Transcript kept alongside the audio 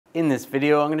In this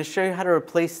video, I'm going to show you how to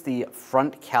replace the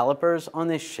front calipers on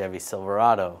this Chevy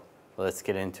Silverado. Let's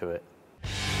get into it.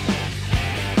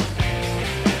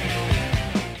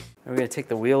 We're going to take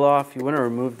the wheel off. You want to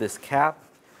remove this cap.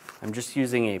 I'm just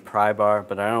using a pry bar,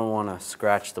 but I don't want to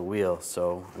scratch the wheel,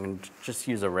 so I'm going to just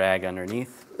use a rag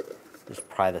underneath. Just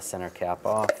pry the center cap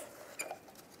off.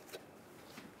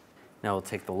 Now we'll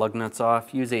take the lug nuts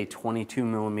off. Use a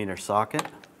 22mm socket.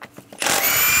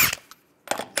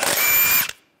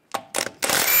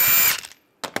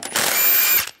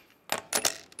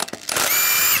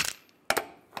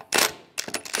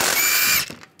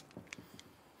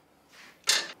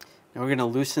 Now we're going to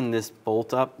loosen this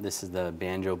bolt up. This is the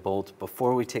banjo bolt.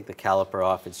 Before we take the caliper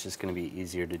off, it's just going to be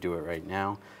easier to do it right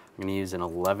now. I'm going to use an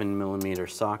 11mm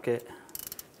socket.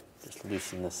 Just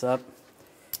loosen this up.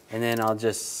 And then I'll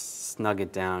just snug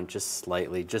it down just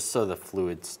slightly, just so the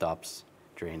fluid stops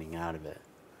draining out of it.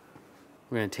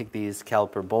 We're going to take these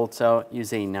caliper bolts out.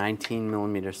 Use a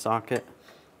 19mm socket.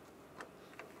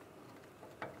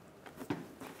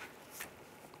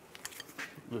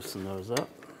 Loosen those up.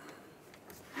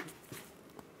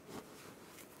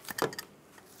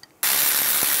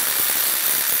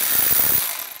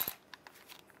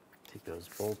 Take those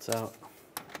bolts out.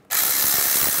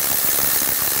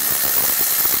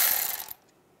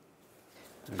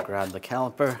 And grab the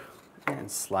caliper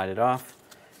and slide it off.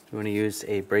 You want to use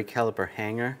a brake caliper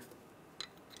hanger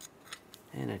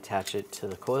and attach it to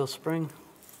the coil spring.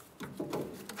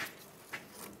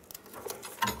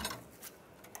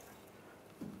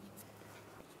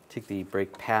 Take the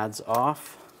brake pads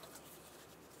off.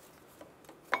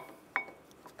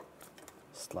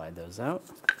 Slide those out.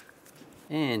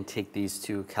 And take these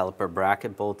two caliper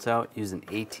bracket bolts out. Use an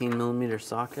 18mm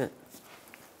socket.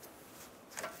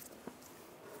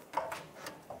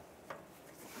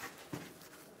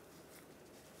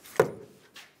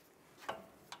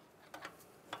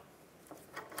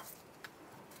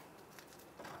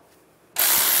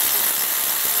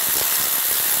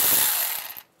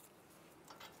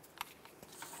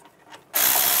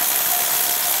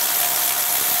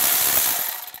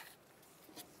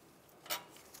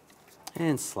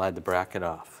 And slide the bracket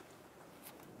off.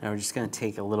 Now we're just going to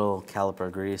take a little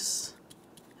caliper grease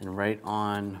and right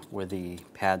on where the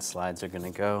pad slides are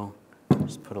going to go,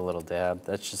 just put a little dab.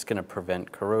 That's just going to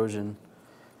prevent corrosion.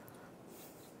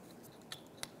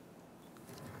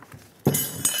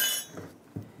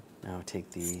 Now take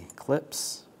the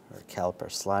clips, or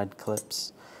caliper slide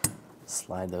clips,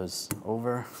 slide those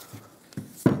over.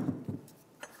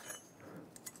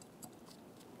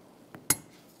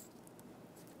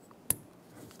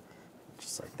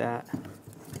 Like that.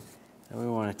 Then we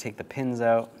want to take the pins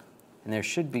out, and there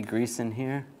should be grease in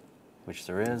here, which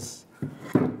there is.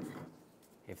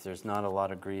 If there's not a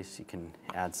lot of grease, you can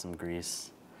add some grease.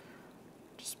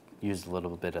 Just use a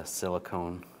little bit of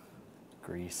silicone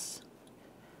grease.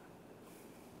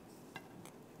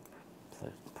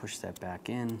 Push that back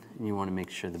in, and you want to make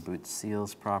sure the boot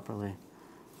seals properly.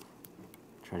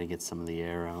 Try to get some of the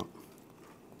air out.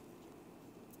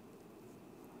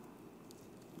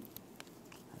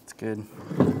 Good.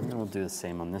 And we'll do the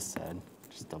same on this side.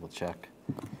 Just double check.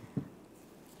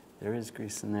 There is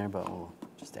grease in there, but we'll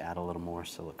just add a little more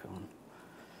silicone.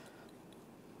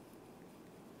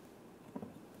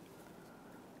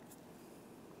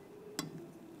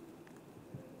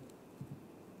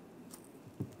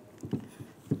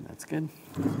 That's good.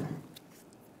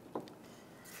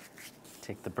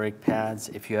 Take the brake pads.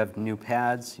 If you have new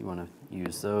pads, you want to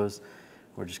use those.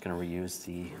 We're just going to reuse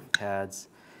the pads.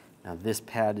 Now this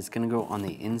pad is going to go on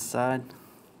the inside.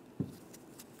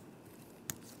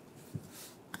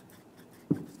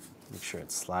 Make sure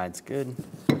it slides good.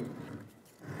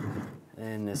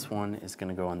 And this one is going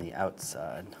to go on the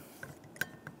outside.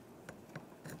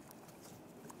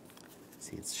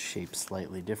 See, it's shaped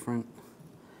slightly different.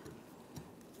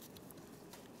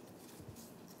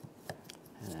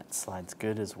 And that slides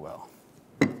good as well.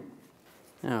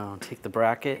 Now take the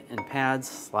bracket and pads,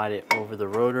 slide it over the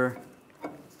rotor.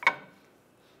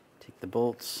 Take the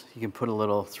bolts. You can put a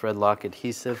little thread lock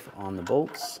adhesive on the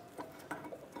bolts.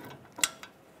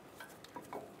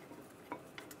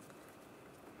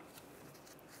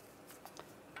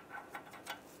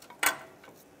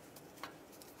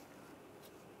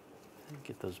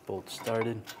 Get those bolts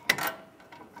started.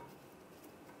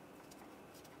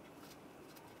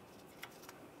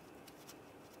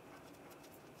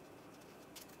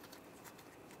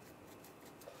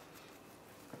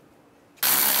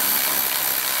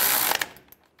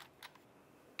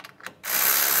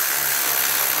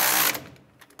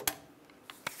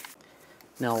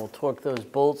 Now we'll torque those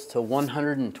bolts to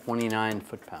 129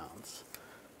 foot-pounds.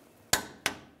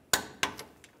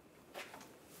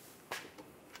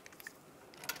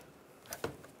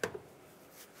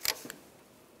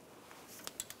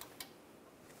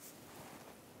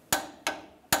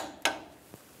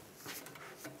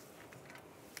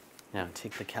 Now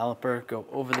take the caliper, go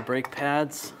over the brake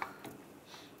pads,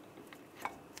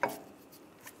 and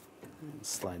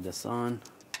slide this on,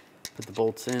 put the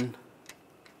bolts in.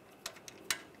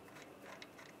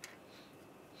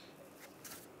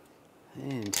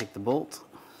 And take the bolt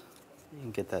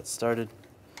and get that started.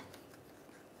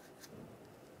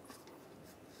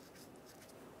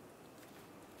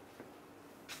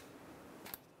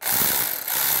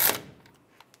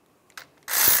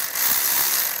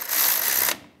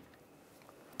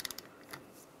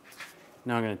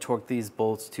 Now I'm going to torque these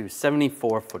bolts to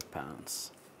 74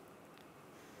 foot-pounds.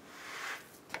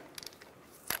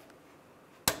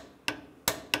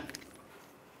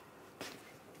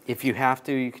 If you have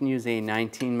to, you can use a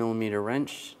 19mm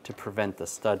wrench to prevent the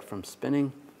stud from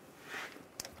spinning.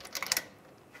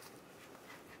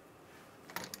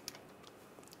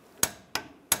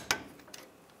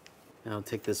 Now I'll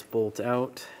take this bolt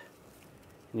out,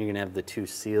 and you're going to have the two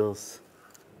seals.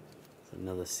 There's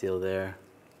another seal there.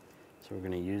 So we're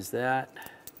going to use that.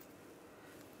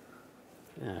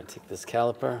 Now I take this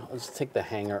caliper. I'll just take the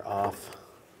hanger off.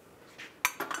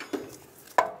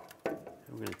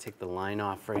 We're going to take the line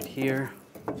off right here.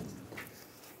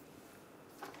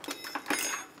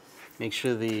 Make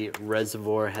sure the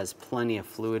reservoir has plenty of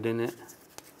fluid in it.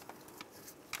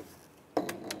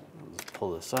 Let's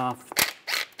pull this off.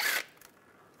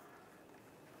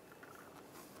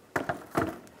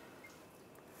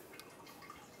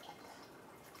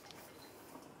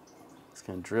 It's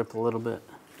going to drip a little bit.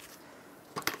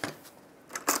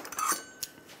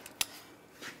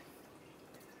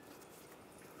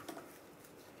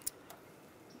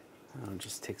 I'll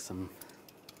just take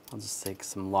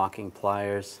some locking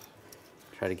pliers,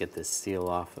 try to get this seal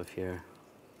off of here.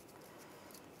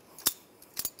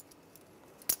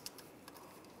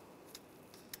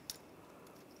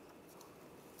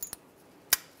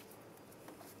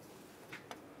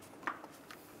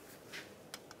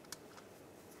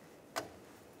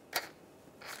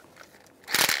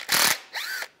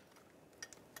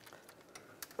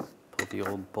 Pull the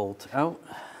old bolt out,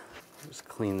 just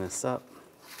clean this up.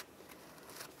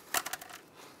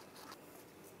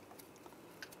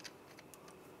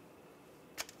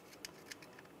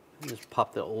 Just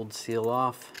pop the old seal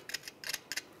off.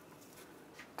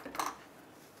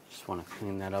 Just want to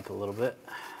clean that up a little bit.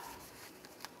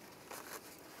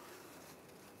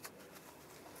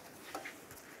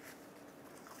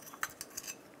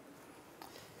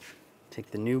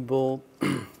 Take the new bolt,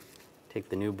 take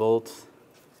the new bolt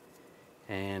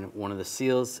and one of the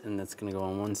seals, and that's going to go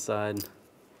on one side.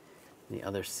 The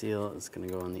other seal is going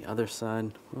to go on the other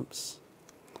side. Whoops.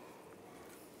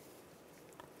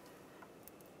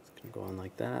 Go on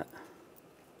like that.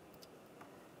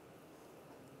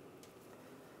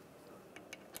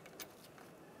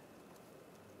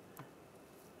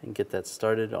 And get that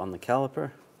started on the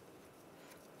caliper.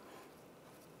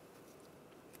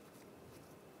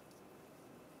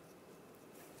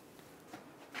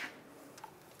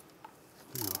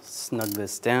 I'll snug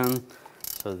this down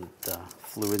so that the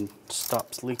fluid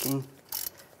stops leaking.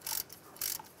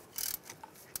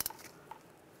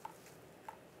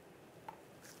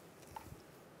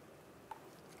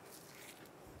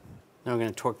 Now we're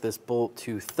going to torque this bolt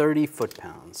to 30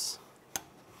 foot-pounds.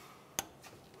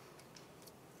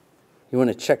 You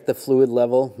want to check the fluid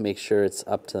level, make sure it's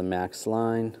up to the max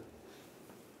line.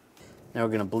 Now we're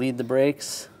going to bleed the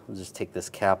brakes. We'll just take this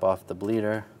cap off the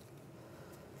bleeder.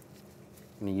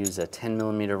 I'm going to use a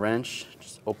 10mm wrench.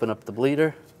 Just open up the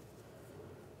bleeder.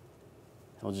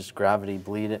 We'll just gravity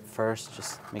bleed it first.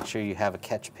 Just make sure you have a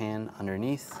catch pan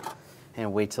underneath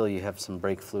and wait till you have some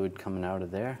brake fluid coming out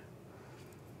of there.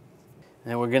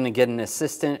 And we're going to get an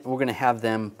assistant. We're going to have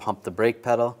them pump the brake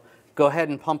pedal. Go ahead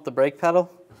and pump the brake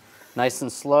pedal, nice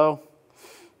and slow.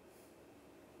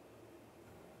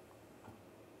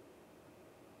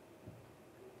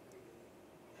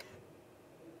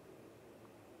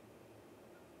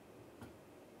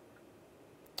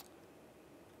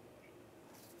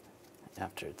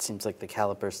 After it seems like the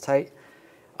caliper's tight.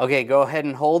 Okay, go ahead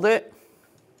and hold it.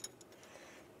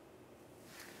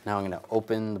 Now I'm going to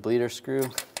open the bleeder screw.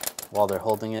 While they're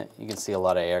holding it, you can see a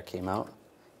lot of air came out.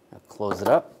 Now close it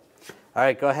up. All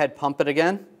right, go ahead, pump it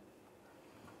again.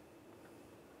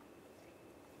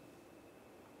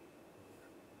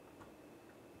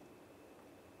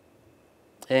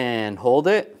 And hold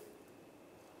it.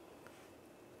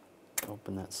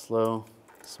 Open that slow,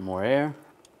 some more air.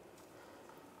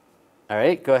 All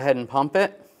right, go ahead and pump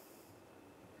it.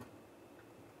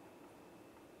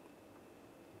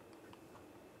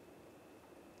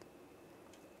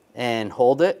 And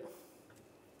hold it.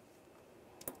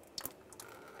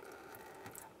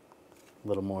 A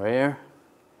little more air.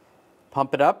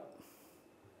 Pump it up.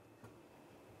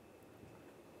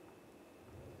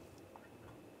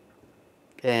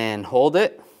 And hold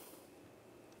it.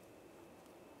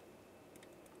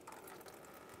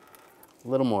 A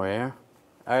little more air.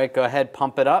 All right, go ahead,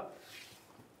 pump it up.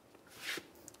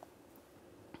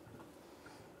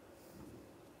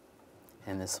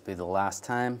 And this will be the last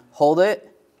time. Hold it.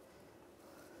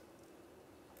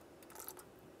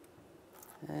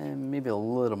 And maybe a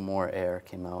little more air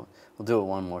came out. We'll do it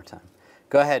one more time.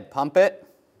 Go ahead, pump it.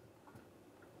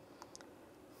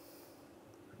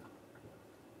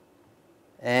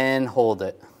 And hold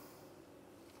it.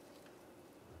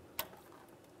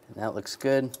 And that looks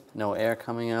good. No air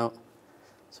coming out.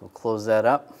 So we'll close that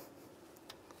up.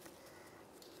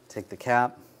 Take the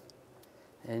cap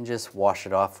and just wash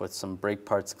it off with some brake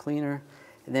parts cleaner.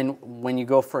 And then when you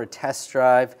go for a test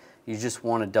drive, you just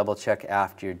want to double check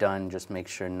after you're done. Just make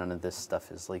sure none of this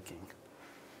stuff is leaking.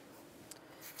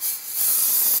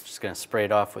 Just going to spray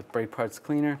it off with brake parts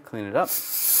cleaner, clean it up.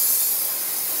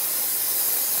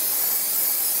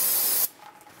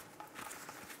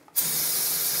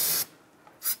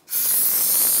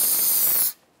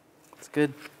 That's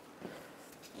good.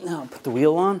 Now I'll put the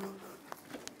wheel on.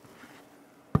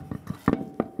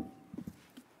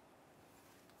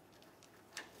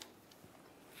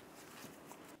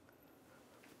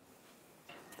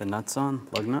 The nuts on,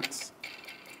 lug nuts.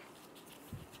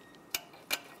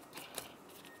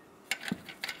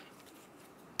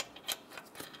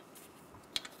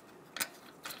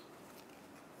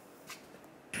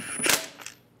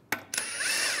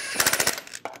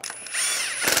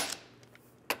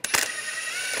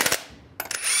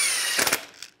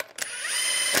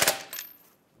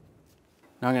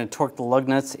 Now I'm going to torque the lug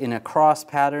nuts in a cross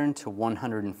pattern to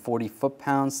 140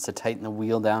 foot-pounds to tighten the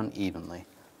wheel down evenly.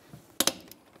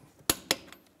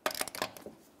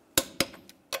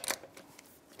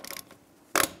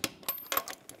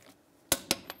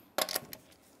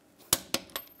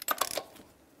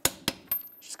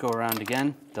 Just go around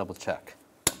again, double check.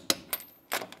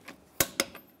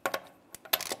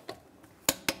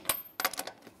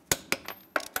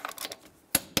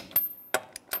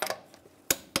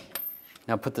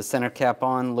 Now put the center cap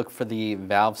on, look for the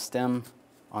valve stem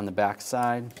on the back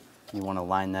side. You want to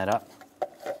line that up.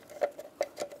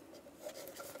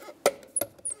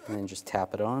 And then just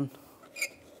tap it on.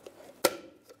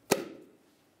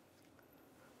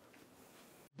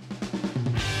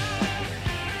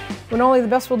 When only the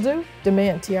best will do,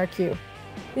 demand TRQ.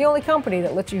 The only company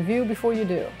that lets you view before you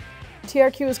do.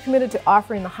 TRQ is committed to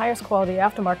offering the highest quality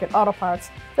aftermarket auto parts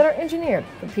that are engineered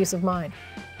for peace of mind.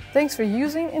 Thanks for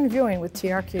using and viewing with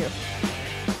TRQ.